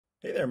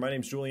Hey there, my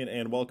name's Julian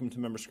and welcome to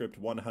MemberScript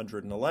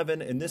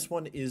 111, and this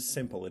one is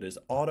simple. It is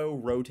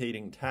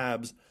auto-rotating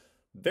tabs.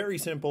 Very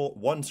simple,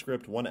 one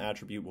script, one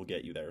attribute will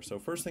get you there. So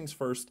first things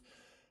first,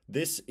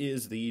 this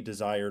is the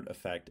desired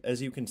effect.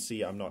 As you can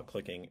see, I'm not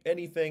clicking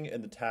anything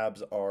and the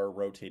tabs are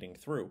rotating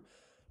through.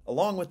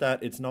 Along with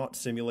that, it's not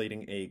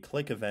simulating a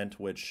click event,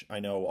 which I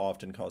know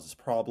often causes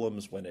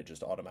problems when it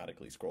just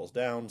automatically scrolls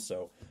down.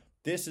 So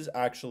this is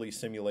actually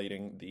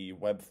simulating the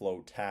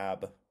Webflow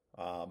tab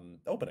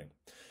opening.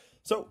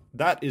 So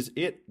that is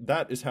it.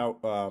 That is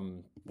how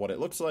what it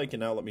looks like.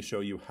 And now let me show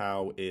you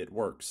how it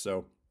works.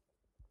 So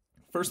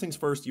first things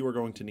first, you are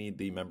going to need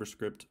the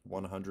MemberScript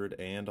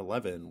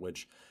 111,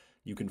 which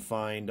you can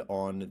find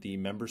on the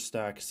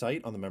MemberStack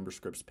site on the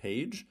MemberScripts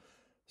page.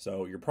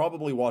 So you're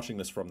probably watching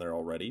this from there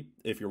already.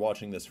 If you're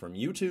watching this from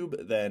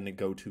YouTube, then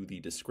go to the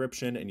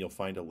description and you'll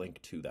find a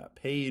link to that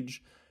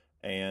page.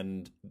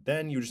 And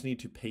then you just need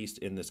to paste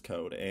in this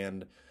code.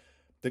 And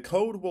the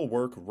code will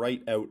work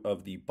right out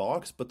of the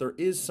box, but there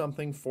is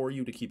something for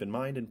you to keep in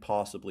mind and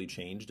possibly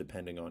change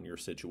depending on your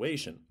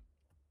situation.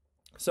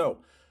 So,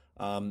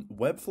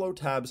 Webflow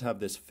tabs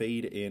have this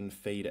fade in,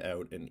 fade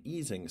out, and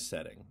easing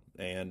setting,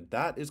 and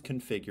that is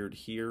configured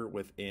here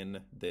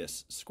within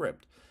this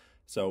script.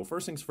 So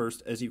first things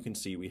first, as you can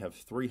see, we have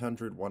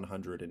 300,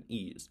 100, and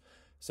ease.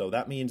 So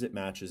that means it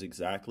matches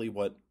exactly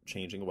what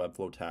changing a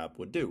Webflow tab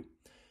would do.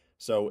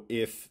 So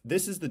if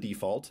this is the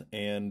default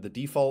and the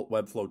default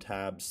Webflow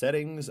tab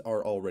settings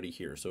are already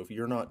here. So if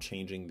you're not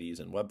changing these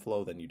in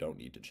Webflow, then you don't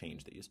need to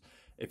change these.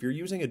 If you're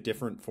using a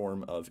different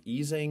form of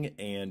easing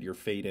and your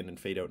fade in and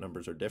fade out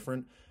numbers are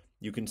different,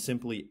 you can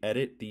simply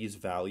edit these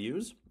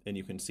values and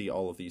you can see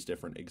all of these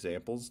different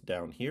examples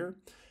down here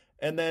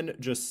and then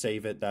just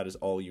save it. That is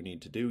all you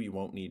need to do. You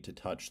won't need to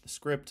touch the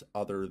script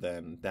other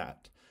than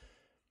that.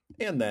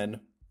 And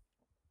then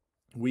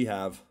we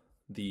have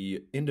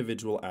the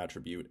individual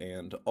attribute,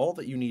 and all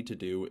that you need to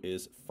do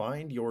is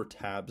find your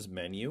tabs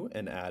menu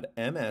and add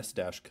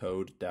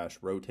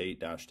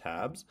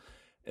ms-code-rotate-tabs,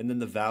 and then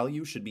the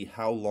value should be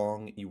how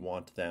long you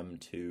want them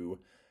to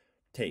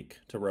take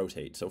to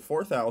rotate. So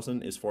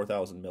 4,000 is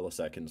 4,000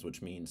 milliseconds,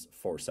 which means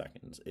 4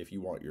 seconds. If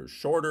you want yours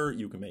shorter,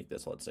 you can make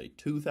this, let's say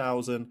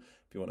 2,000.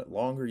 If you want it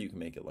longer, you can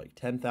make it like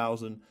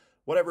 10,000.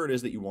 Whatever it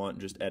is that you want,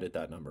 just edit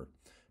that number.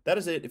 That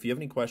is it. If you have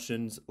any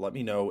questions, let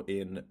me know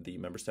in the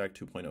MemberStack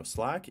 2.0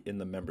 Slack in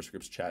the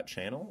MemberScripts chat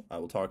channel. I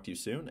will talk to you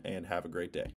soon and have a great day.